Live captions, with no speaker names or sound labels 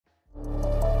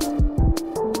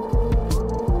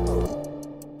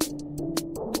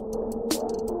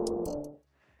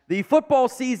The football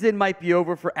season might be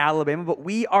over for Alabama, but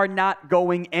we are not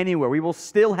going anywhere. We will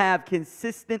still have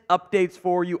consistent updates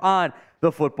for you on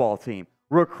the football team,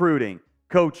 recruiting,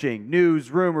 coaching, news,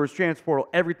 rumors, transfer portal,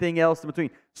 everything else in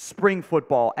between, spring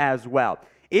football as well.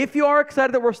 If you are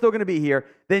excited that we're still going to be here,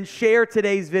 then share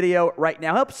today's video right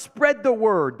now. Help spread the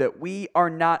word that we are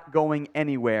not going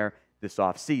anywhere this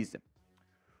offseason.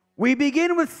 We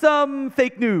begin with some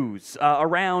fake news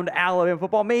around Alabama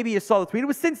football. Maybe you saw the tweet. It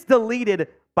was since deleted,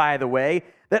 by the way,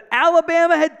 that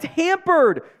Alabama had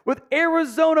tampered with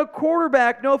Arizona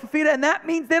quarterback Noah Fifita, and that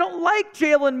means they don't like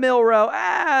Jalen Milroe.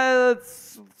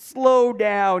 Let's slow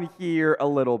down here a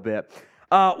little bit.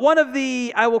 One of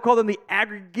the, I will call them the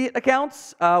aggregate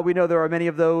accounts, we know there are many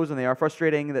of those, and they are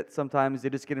frustrating that sometimes they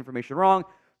just get information wrong,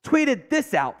 tweeted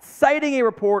this out, citing a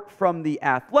report from The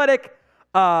Athletic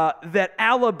that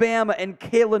Alabama and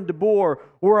Kalen DeBoer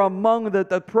were among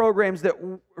the programs that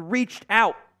reached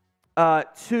out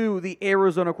to the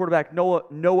Arizona quarterback Noah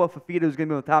Fifita, who's going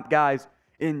to be one of the top guys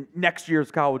in next year's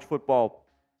college football,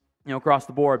 across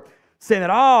the board, saying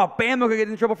that, Bama could get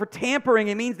in trouble for tampering.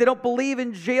 It means they don't believe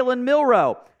in Jalen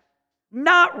Milroe.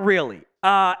 Not really.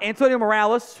 Antonio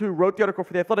Morales, who wrote the article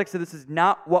for The Athletic, said this is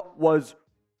not what was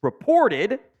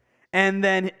reported. And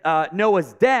then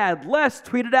Noah's dad, Les,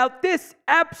 tweeted out this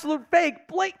absolute fake,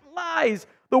 blatant lies.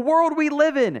 The world we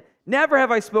live in. Never have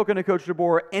I spoken to Coach DeBoer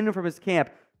or anyone from his camp.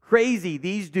 Crazy.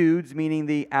 These dudes, meaning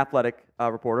the Athletic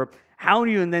reporter,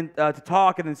 hound you and then to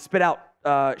talk and then spit out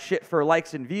shit for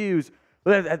likes and views.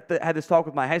 I had this talk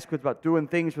with my high school kids about doing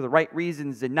things for the right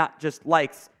reasons and not just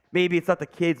likes. Maybe it's not the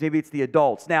kids, maybe it's the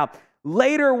adults. Now,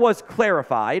 later was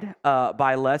clarified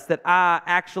by Les that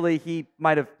actually he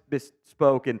might have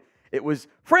misspoke, and it was,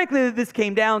 frankly, this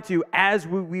came down to, as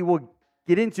we will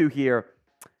get into here,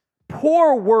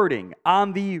 poor wording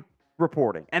on the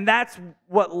reporting. And that's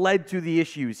what led to the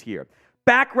issues here.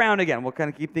 Background again, we'll kind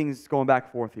of keep things going back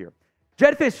and forth here.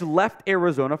 Jedd Fisch left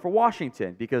Arizona for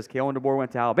Washington because Kalen DeBoer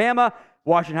went to Alabama.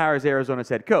 Washington hires Arizona's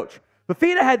head coach.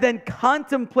 Fifita had then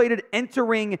contemplated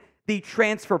entering the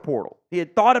transfer portal. He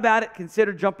had thought about it,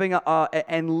 considered jumping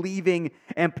and leaving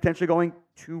and potentially going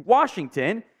to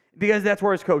Washington because that's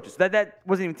where his coach is. That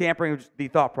wasn't even tampering, it was just the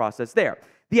thought process there.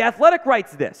 The Athletic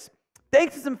writes this.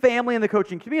 Thanks to some family in the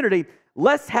coaching community,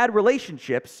 Les had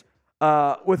relationships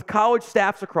with college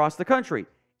staffs across the country.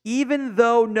 Even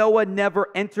though Noah never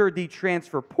entered the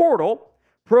transfer portal,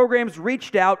 programs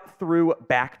reached out through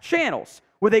back channels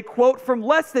with a quote from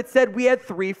Les that said, "We had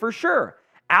 3 for sure.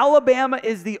 Alabama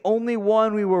is the only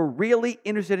one we were really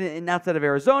interested in outside of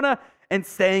Arizona and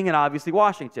staying in, obviously,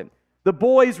 Washington." The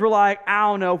boys were like, I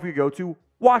don't know if we go to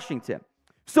Washington.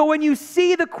 So when you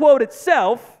see the quote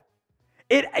itself,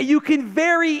 you can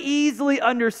very easily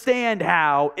understand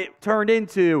how it turned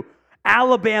into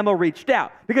Alabama reached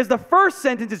out. Because the first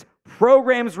sentence is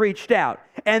programs reached out,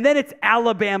 and then it's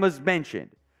Alabama's mentioned.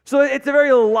 So it's a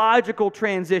very logical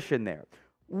transition there.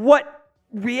 What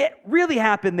really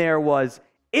happened there was,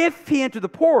 if he entered the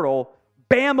portal,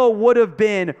 Bama would have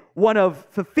been one of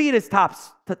Fifita's top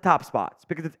spots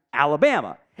because it's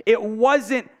Alabama. It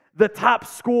wasn't the top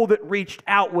school that reached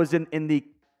out was in the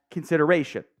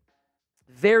consideration.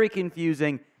 Very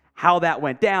confusing how that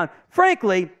went down.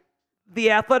 Frankly,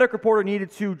 the Athletic reporter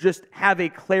needed to just have a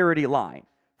clarity line.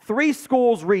 3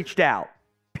 schools reached out,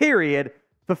 period.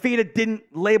 Fifita didn't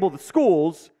label the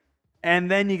schools,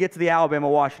 and then you get to the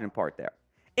Alabama-Washington part there.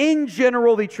 In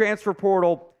general, the transfer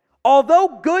portal,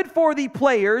 although good for the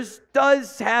players,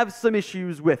 does have some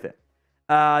issues with it.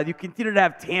 You continue to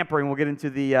have tampering. We'll get into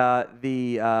the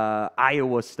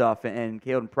Iowa stuff and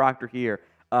Kadyn Proctor here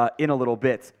in a little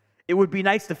bit. It would be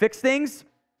nice to fix things.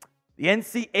 The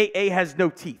NCAA has no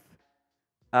teeth.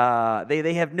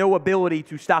 They have no ability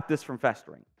to stop this from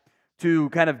festering, to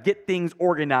kind of get things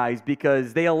organized,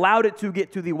 because they allowed it to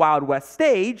get to the Wild West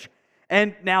stage,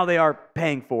 and now they are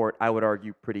paying for it, I would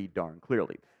argue, pretty darn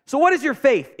clearly. So what is your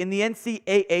faith in the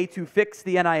NCAA to fix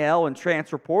the NIL and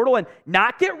transfer portal and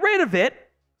not get rid of it?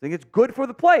 I think it's good for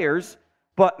the players,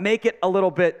 but make it a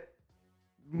little bit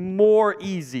more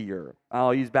easier.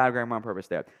 I'll use bad grammar on purpose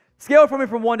there. Scale for me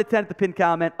from 1 to 10 at the pinned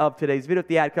comment of today's video. If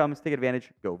the ad comes, take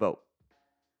advantage, go vote.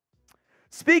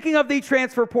 Speaking of the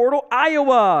transfer portal,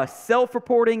 Iowa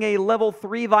self-reporting a level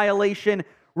 3 violation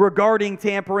regarding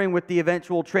tampering with the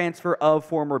eventual transfer of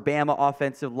former Bama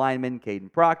offensive lineman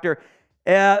Kadyn Proctor.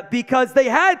 Because they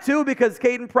had to, because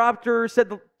Kadyn Proctor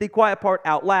said the quiet part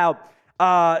out loud.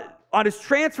 On his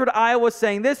transfer to Iowa,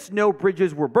 saying this, no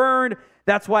bridges were burned.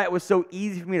 That's why it was so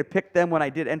easy for me to pick them when I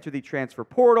did enter the transfer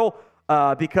portal,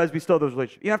 because we still have those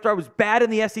relationships. Even after I was bad in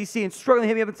the SEC and struggling,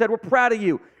 hit me up and said, we're proud of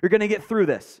you. You're going to get through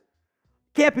this.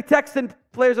 Can't be texting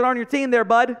players that aren't on your team there,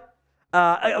 bud.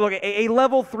 Look, a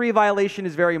level 3 violation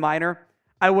is very minor.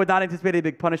 I would not anticipate a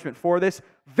big punishment for this.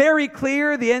 Very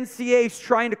clear the NCAA is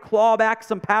trying to claw back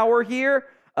some power here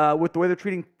with the way they're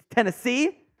treating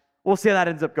Tennessee. We'll see how that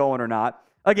ends up going or not.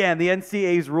 Again, the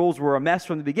NCAA's rules were a mess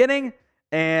from the beginning,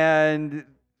 and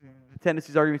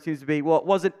Tennessee's argument seems to be, well, it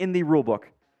wasn't in the rule book.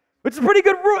 Which is a pretty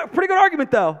good argument,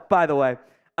 though, by the way.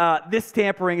 This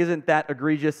tampering isn't that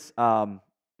egregious. I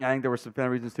think there were some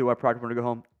fan reasons, too, why Proctor wanted to go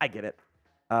home. I get it.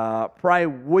 Probably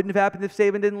wouldn't have happened if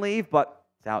Saban didn't leave, but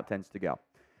it's how it tends to go.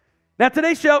 Now,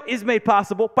 today's show is made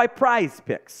possible by Prize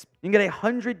Picks. You can get a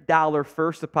 $100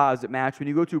 first deposit match when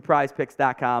you go to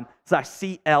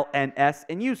prizepicks.com/CLNS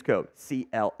and use code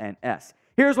CLNS.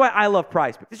 Here's why I love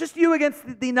Prize Picks. It's just you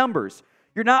against the numbers.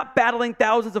 You're not battling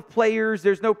thousands of players.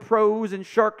 There's no pros and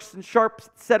sharks and sharps,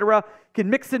 etc. You can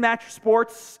mix and match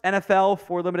sports, NFL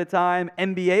for a limited time,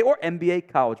 NBA or NBA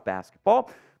college basketball.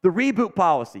 The reboot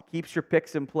policy keeps your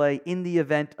picks in play in the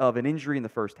event of an injury in the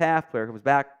first half. Player comes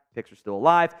back, picks are still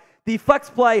alive. The flex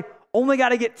play, only got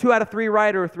to get 2 out of 3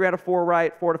 right or 3 out of 4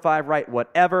 right, 4 to 5 right,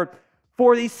 whatever.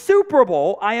 For the Super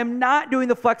Bowl, I am not doing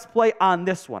the flex play on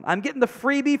this one. I'm getting the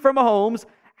freebie from Mahomes,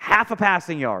 half a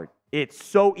passing yard. It's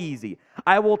so easy.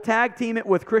 I will tag team it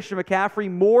with Christian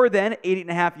McCaffrey more than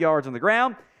 8.5 yards on the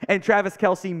ground and Travis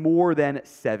Kelce more than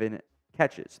 7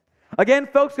 catches. Again,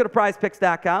 folks, go to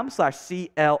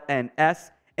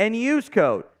prizepicks.com/CLNS and use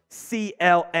code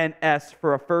CLNS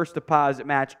for a first deposit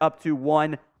match up to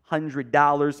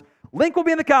 $100. Link will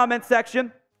be in the comments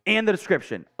section and the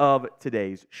description of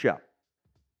today's show.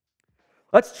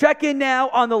 Let's check in now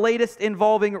on the latest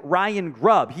involving Ryan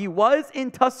Grubb. He was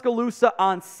in Tuscaloosa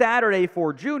on Saturday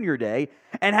for Junior Day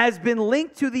and has been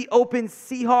linked to the open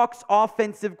Seahawks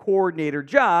offensive coordinator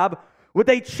job with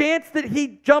a chance that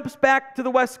he jumps back to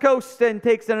the West Coast and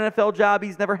takes an NFL job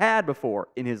he's never had before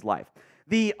in his life.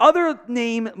 The other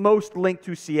name most linked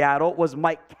to Seattle was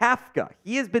Mike Kafka.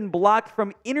 He has been blocked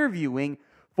from interviewing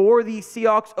for the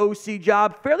Seahawks OC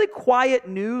job. Fairly quiet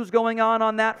news going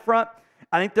on that front.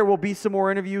 I think there will be some more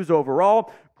interviews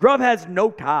overall. Grubb has no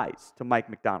ties to Mike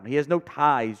McDonald. He has no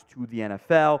ties to the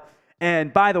NFL.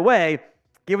 And by the way,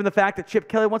 given the fact that Chip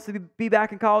Kelly wants to be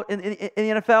back in college in the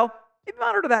NFL, maybe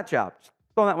monitor that job. Just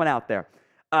throwing that one out there.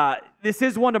 This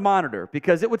is one to monitor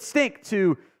because it would stink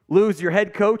to lose your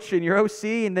head coach and your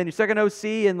OC and then your second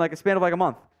OC in like a span of like a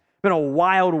month. It's been a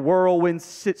wild whirlwind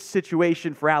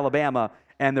situation for Alabama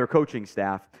and their coaching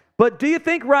staff. But do you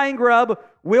think Ryan Grubb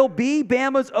will be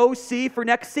Bama's OC for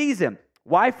next season?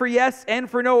 Why for yes and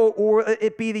for no, or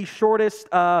it be the shortest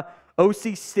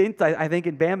OC stint, I think,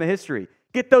 in Bama history?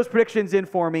 Get those predictions in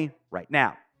for me right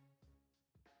now.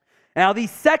 Now,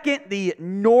 the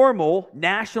normal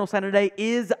National Signing Day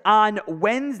is on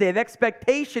Wednesday. The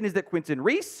expectation is that Quinton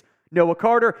Reese, Noah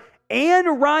Carter,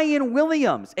 and Ryan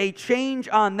Williams, a change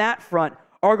on that front,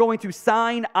 are going to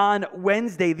sign on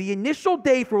Wednesday. The initial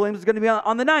day for Williams is going to be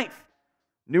on the 9th.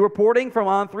 New reporting from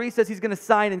On3 says he's going to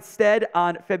sign instead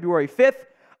on February 5th.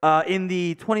 In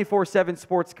the 24/7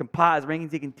 Sports Composite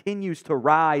rankings, he continues to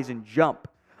rise and jump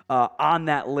on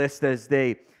that list as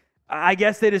I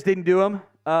guess they just didn't do him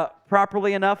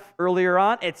properly enough earlier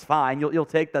on. It's fine. You'll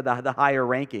take the higher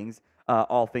rankings,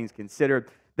 all things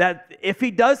considered. That if he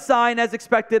does sign as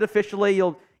expected officially,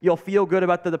 you'll feel good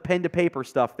about the pen to paper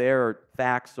stuff there, or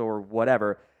facts or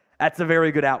whatever. That's a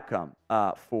very good outcome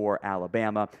for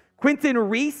Alabama. Quinton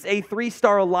Reese, a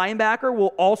 3-star linebacker,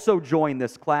 will also join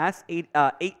this class.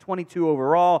 822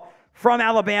 overall from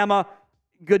Alabama.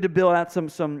 Good to build out some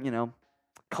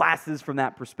classes from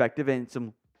that perspective and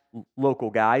some local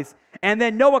guys. And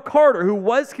then Noah Carter, who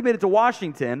was committed to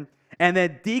Washington and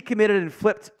then decommitted and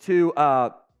flipped to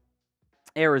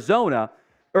Arizona,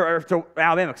 or to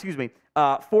Alabama, excuse me.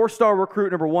 4-star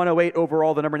recruit, number 108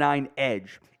 overall, the number 9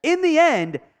 edge. In the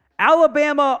end,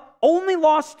 Alabama only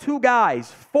lost 2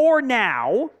 guys for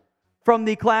now from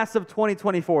the class of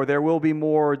 2024. There will be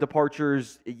more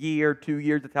departures a year, 2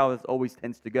 years. That's how this always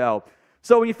tends to go.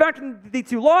 So when you factor in the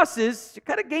 2 losses, you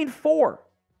kind of gained 4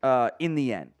 in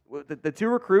the end. The 2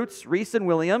 recruits, Reese and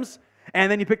Williams,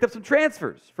 and then you picked up some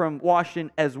transfers from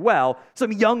Washington as well,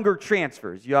 some younger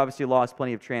transfers. You obviously lost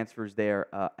plenty of transfers there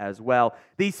as well.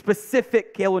 The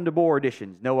specific Kalen DeBoer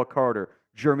additions, Noah Carter,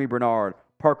 Jeremy Bernard,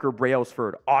 Parker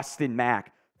Brailsford, Austin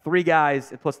Mack, 3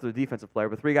 guys, plus the defensive player,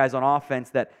 but 3 guys on offense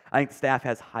that I think the staff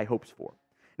has high hopes for.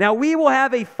 Now, we will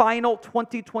have a final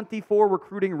 2024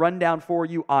 recruiting rundown for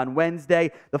you on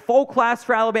Wednesday. The full class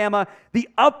for Alabama, the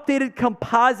updated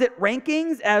composite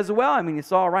rankings as well. I mean, you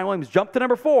saw Ryan Williams jump to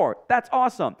number 4. That's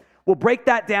awesome. We'll break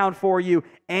that down for you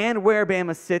and where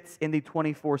Bama sits in the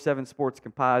 24/7 Sports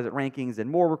Composite rankings and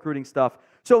more recruiting stuff.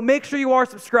 So make sure you are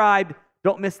subscribed.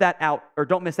 Don't miss out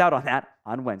on that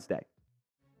on Wednesday.